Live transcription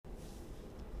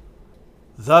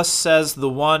Thus says the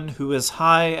one who is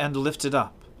high and lifted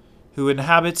up, who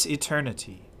inhabits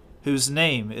eternity, whose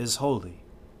name is holy.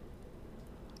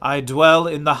 I dwell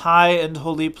in the high and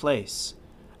holy place,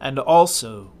 and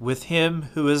also with him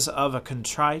who is of a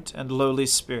contrite and lowly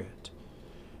spirit,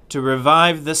 to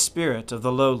revive the spirit of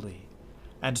the lowly,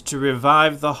 and to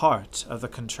revive the heart of the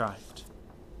contrite.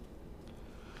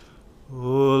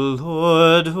 O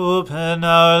Lord, open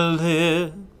our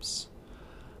lips,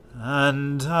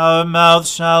 and our mouth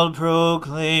shall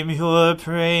proclaim your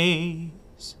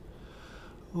praise.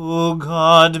 O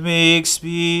God, make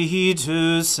speed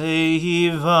to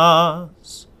save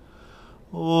us.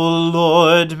 O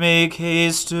Lord, make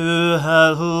haste to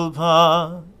help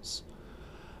us.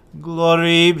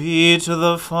 Glory be to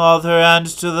the Father, and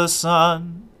to the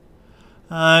Son,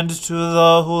 and to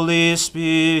the Holy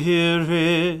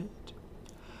Spirit,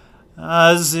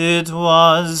 as it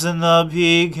was in the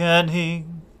beginning,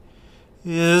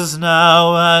 is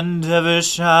now, and ever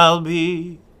shall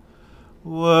be,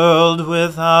 world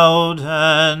without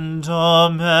end.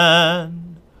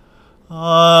 Amen.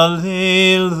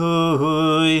 Alleluia.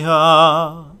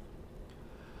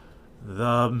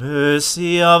 The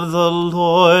mercy of the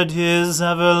Lord is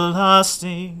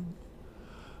everlasting.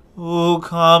 O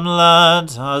come,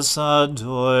 let us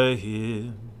adore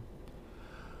him.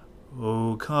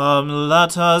 O come,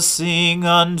 let us sing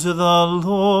unto the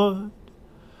Lord.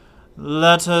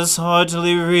 Let us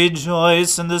heartily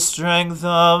rejoice in the strength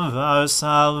of our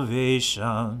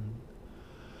salvation.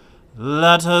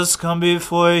 Let us come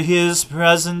before his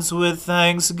presence with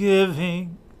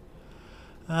thanksgiving,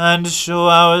 and show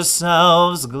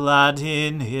ourselves glad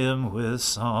in him with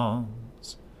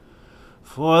songs.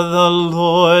 For the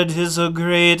Lord is a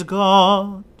great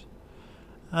God,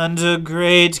 and a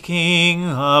great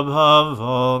King above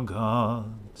all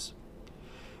gods.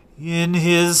 In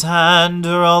his hand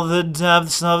are all the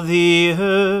depths of the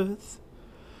earth,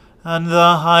 and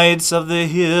the heights of the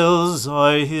hills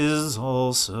are his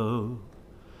also.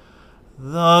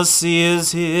 The sea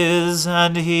is his,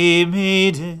 and he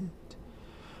made it,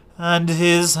 and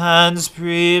his hands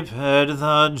prepared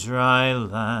the dry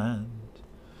land.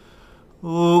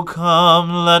 O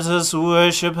come, let us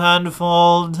worship and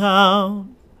fall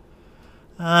down,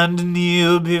 and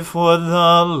kneel before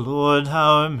the Lord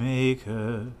our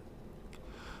Maker.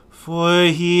 For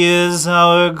he is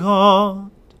our God,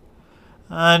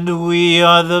 and we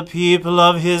are the people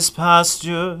of his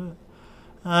pasture,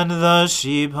 and the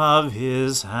sheep of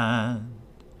his hand.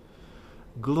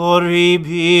 Glory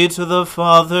be to the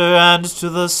Father, and to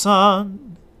the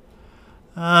Son,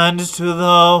 and to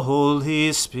the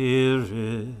Holy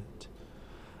Spirit,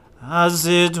 as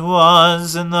it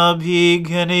was in the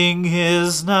beginning,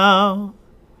 is now,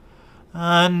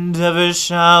 and ever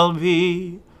shall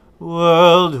be,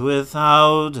 world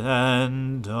without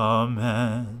end.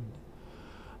 Amen.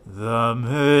 The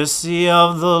mercy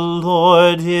of the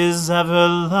Lord is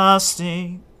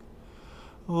everlasting.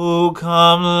 O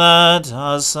come, let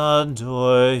us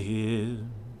adore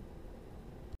him.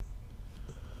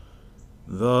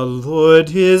 The Lord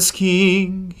is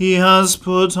King, he has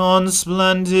put on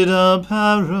splendid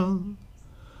apparel.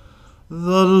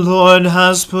 The Lord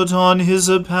has put on his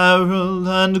apparel,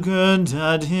 and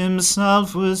girded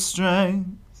himself with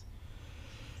strength.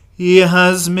 He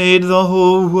has made the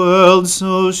whole world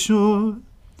so sure,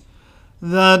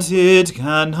 that it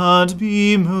cannot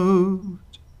be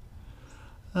moved.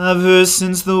 Ever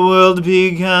since the world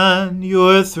began,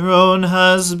 your throne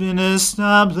has been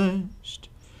established.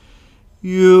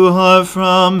 You are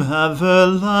from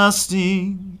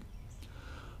everlasting.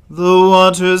 The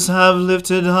waters have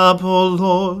lifted up, O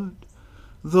Lord.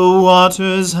 The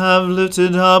waters have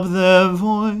lifted up their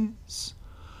voice.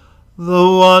 The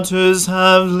waters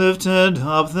have lifted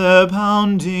up their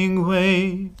pounding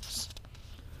waves.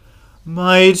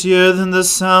 Mightier than the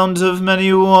sound of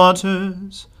many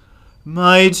waters,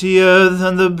 mightier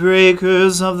than the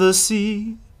breakers of the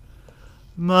sea.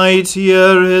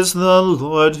 Mightier is the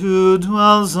Lord who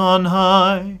dwells on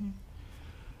high.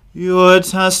 Your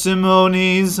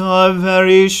testimonies are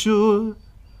very sure,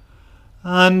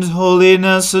 and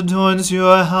holiness adorns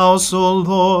your house, O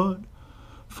Lord,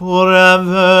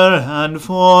 forever and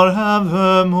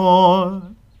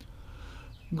forevermore.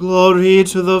 Glory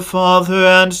to the Father,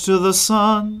 and to the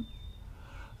Son,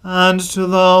 and to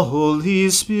the Holy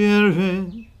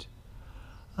Spirit,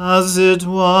 as it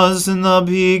was in the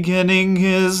beginning,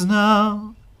 is now,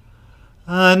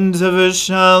 and ever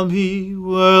shall be,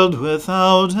 world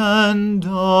without end.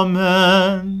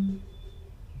 Amen.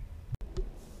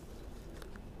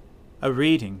 A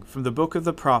reading from the book of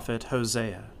the prophet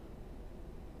Hosea.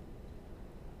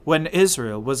 When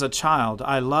Israel was a child,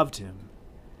 I loved him,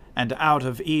 and out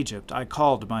of Egypt I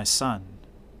called my son.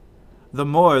 The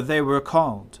more they were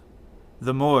called,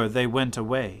 the more they went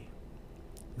away.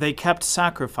 They kept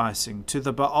sacrificing to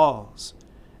the Baals,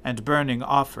 and burning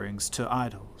offerings to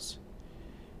idols.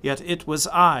 Yet it was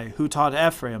I who taught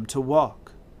Ephraim to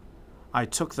walk. I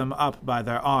took them up by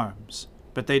their arms,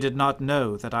 but they did not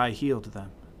know that I healed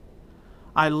them.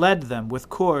 I led them with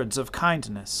cords of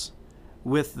kindness,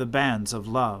 with the bands of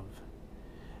love.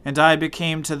 And I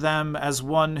became to them as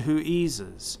one who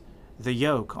eases the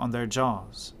yoke on their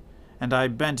jaws, and I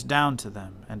bent down to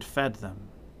them and fed them.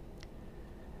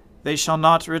 They shall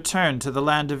not return to the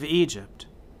land of Egypt,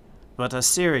 but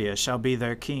Assyria shall be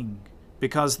their king,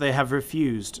 because they have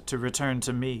refused to return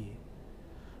to me.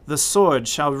 The sword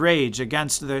shall rage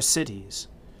against their cities,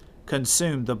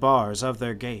 consume the bars of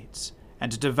their gates,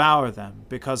 and devour them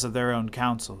because of their own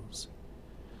counsels.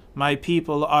 My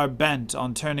people are bent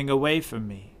on turning away from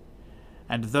me,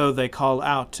 and though they call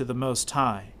out to the Most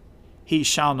High, he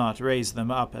shall not raise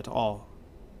them up at all.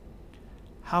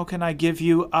 How can I give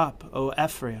you up, O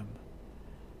Ephraim?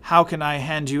 How can I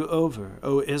hand you over,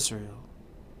 O Israel?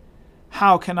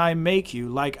 How can I make you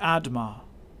like Admah?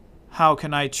 How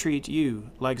can I treat you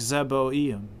like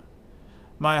Zeboim?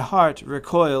 My heart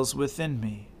recoils within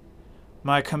me.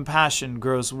 My compassion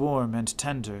grows warm and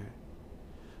tender.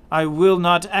 I will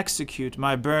not execute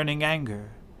my burning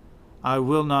anger. I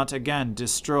will not again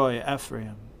destroy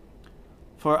Ephraim.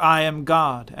 For I am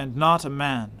God and not a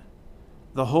man,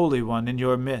 the Holy One in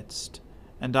your midst,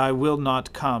 and I will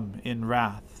not come in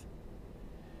wrath.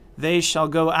 They shall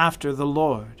go after the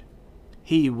Lord.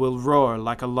 He will roar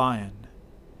like a lion.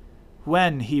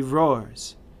 When he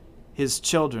roars, his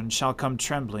children shall come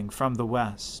trembling from the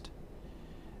west.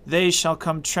 They shall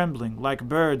come trembling like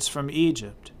birds from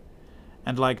Egypt,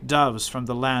 and like doves from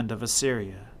the land of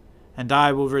Assyria, and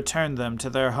I will return them to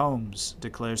their homes,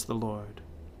 declares the Lord.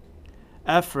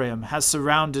 Ephraim has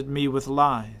surrounded me with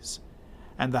lies,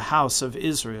 and the house of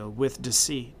Israel with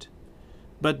deceit.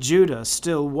 But Judah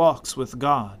still walks with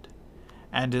God,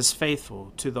 and is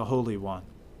faithful to the Holy One.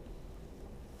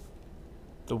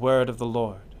 The word of the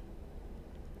Lord.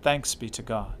 Thanks be to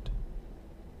God.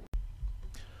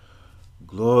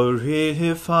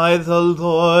 Glorify the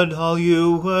Lord, all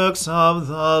you works of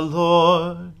the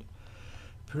Lord.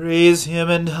 Praise him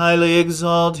and highly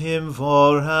exalt him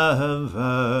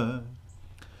forever.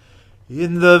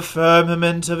 In the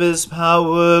firmament of his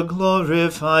power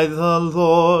glorify the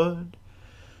Lord.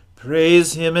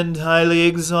 Praise him and highly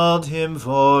exalt him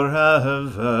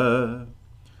forever.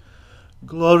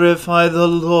 Glorify the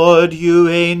Lord, you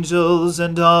angels,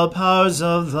 and all powers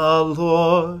of the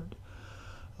Lord.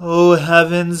 O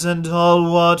heavens and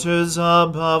all waters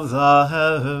above the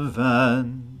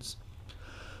heavens.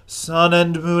 Sun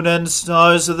and moon and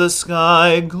stars of the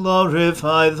sky,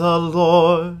 glorify the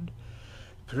Lord.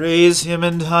 Praise him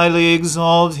and highly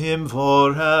exalt him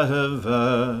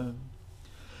forever.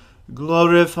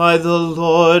 Glorify the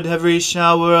Lord, every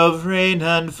shower of rain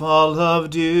and fall of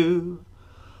dew,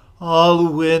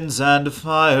 all winds and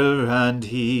fire and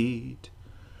heat.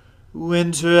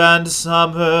 Winter and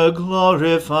summer,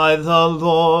 glorify the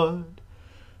Lord.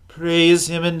 Praise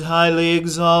him and highly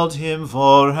exalt him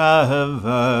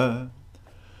forever.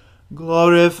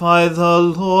 Glorify the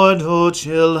Lord, O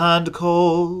chill and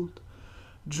cold,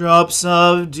 drops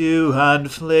of dew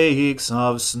and flakes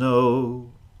of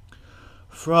snow.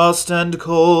 Frost and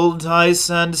cold, ice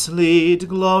and sleet,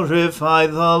 glorify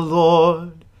the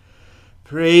Lord.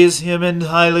 Praise him and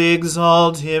highly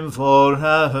exalt him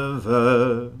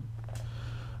forever.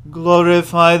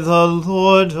 Glorify the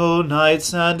Lord, O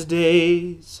nights and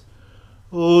days,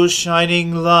 O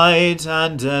shining light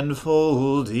and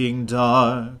enfolding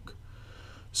dark.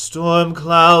 Storm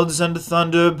clouds and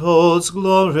thunderbolts,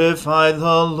 glorify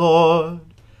the Lord.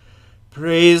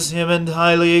 Praise him and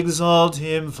highly exalt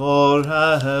him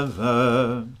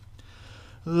forever.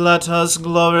 Let us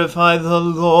glorify the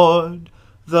Lord,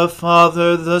 the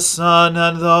Father, the Son,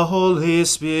 and the Holy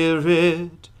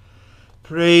Spirit.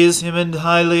 Praise him and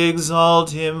highly exalt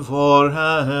him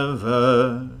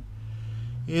forever.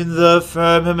 In the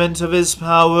firmament of his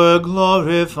power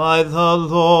glorify the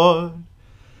Lord.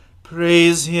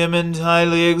 Praise him and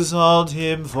highly exalt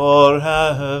him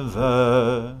forever.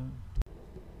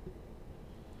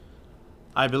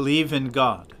 I believe in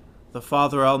God, the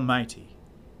Father Almighty,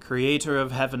 creator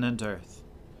of heaven and earth.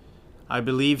 I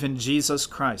believe in Jesus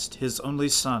Christ, his only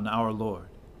Son, our Lord.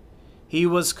 He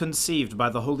was conceived by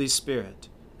the Holy Spirit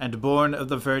and born of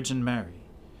the Virgin Mary.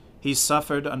 He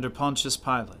suffered under Pontius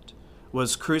Pilate,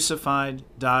 was crucified,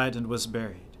 died, and was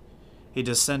buried. He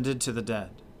descended to the dead.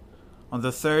 On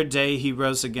the third day he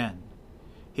rose again.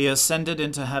 He ascended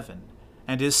into heaven,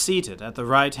 and is seated at the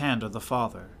right hand of the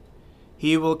Father.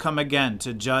 He will come again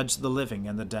to judge the living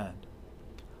and the dead.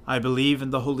 I believe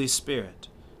in the Holy Spirit,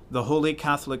 the Holy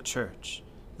Catholic Church,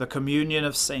 the communion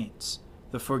of saints,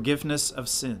 the forgiveness of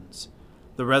sins,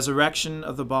 the resurrection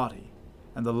of the body,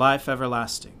 and the life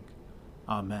everlasting.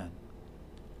 Amen.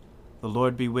 The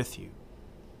Lord be with you.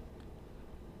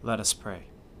 Let us pray.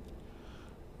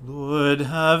 Lord,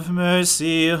 have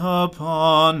mercy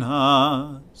upon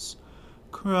us.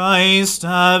 Christ,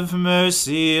 have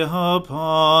mercy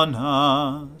upon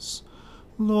us.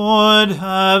 Lord,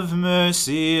 have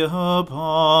mercy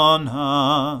upon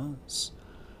us.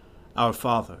 Our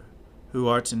Father, who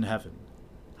art in heaven,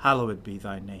 hallowed be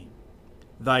thy name.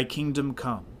 Thy kingdom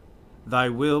come, thy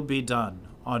will be done,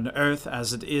 on earth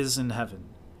as it is in heaven.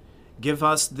 Give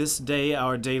us this day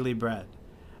our daily bread,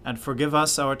 and forgive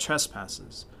us our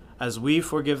trespasses, as we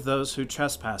forgive those who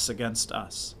trespass against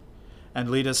us.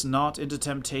 And lead us not into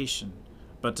temptation,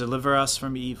 but deliver us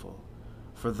from evil.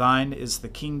 For thine is the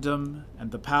kingdom,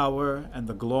 and the power, and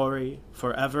the glory,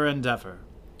 forever and ever.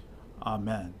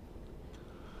 Amen.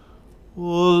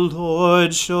 O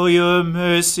Lord, show your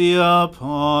mercy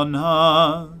upon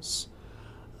us,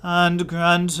 and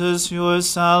grant us your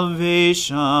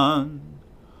salvation.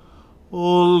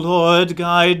 O Lord,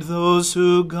 guide those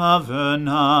who govern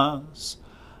us,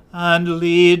 and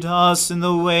lead us in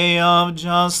the way of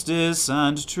justice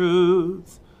and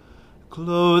truth.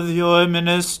 Clothe your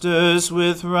ministers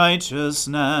with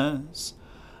righteousness,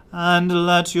 and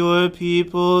let your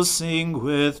people sing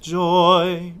with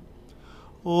joy.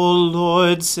 O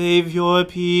Lord, save your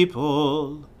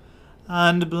people,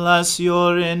 and bless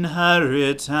your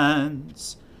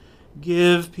inheritance.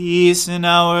 Give peace in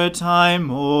our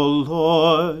time, O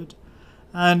Lord,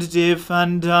 and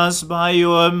defend us by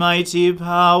your mighty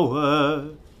power.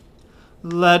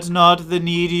 Let not the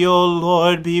needy, O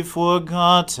Lord, be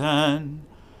forgotten,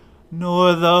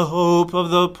 nor the hope of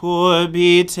the poor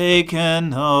be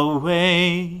taken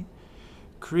away.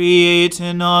 Create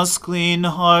in us clean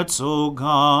hearts, O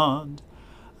God,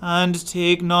 and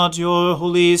take not your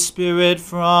Holy Spirit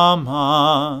from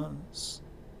us.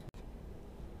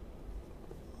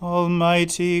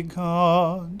 Almighty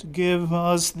God, give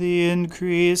us the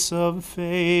increase of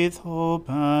faith, hope,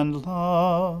 and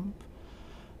love,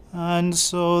 and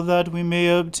so that we may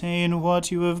obtain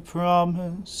what you have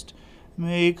promised,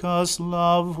 make us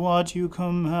love what you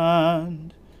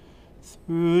command.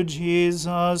 Through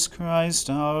Jesus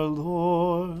Christ our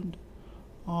Lord.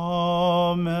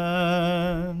 Amen.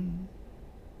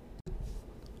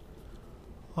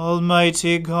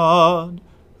 Almighty God,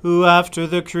 who after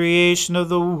the creation of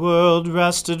the world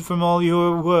rested from all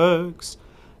your works,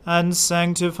 and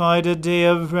sanctified a day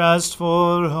of rest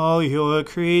for all your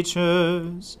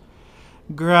creatures,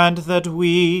 grant that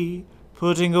we,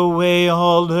 putting away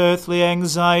all earthly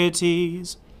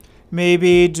anxieties, may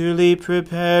be duly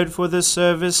prepared for the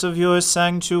service of your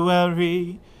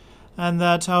sanctuary, and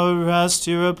that our rest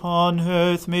here upon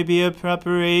earth may be a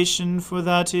preparation for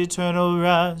that eternal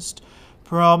rest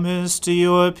promised to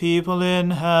your people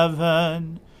in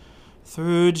heaven.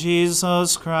 Through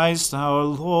Jesus Christ our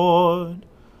Lord.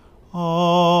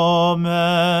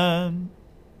 Amen.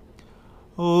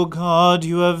 O God,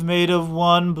 you have made of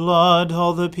one blood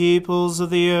all the peoples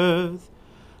of the earth,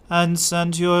 and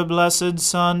sent your blessed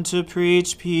Son to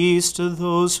preach peace to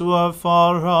those who are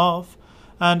far off,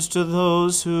 and to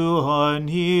those who are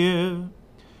near.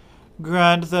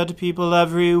 Grant that people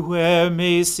everywhere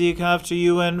may seek after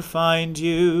you and find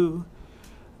you.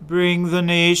 Bring the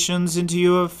nations into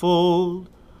your fold.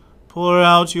 Pour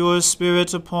out your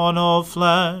Spirit upon all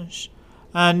flesh,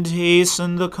 and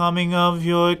hasten the coming of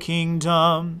your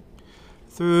kingdom.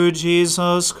 Through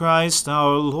Jesus Christ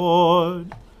our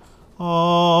Lord.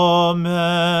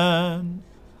 Amen.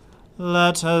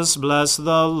 Let us bless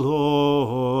the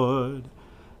Lord.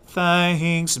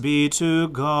 Thanks be to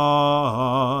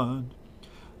God.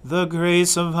 The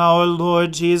grace of our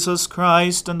Lord Jesus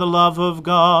Christ, and the love of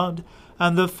God,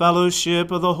 and the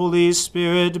fellowship of the Holy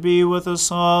Spirit be with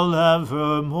us all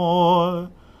evermore.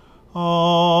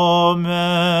 Amen.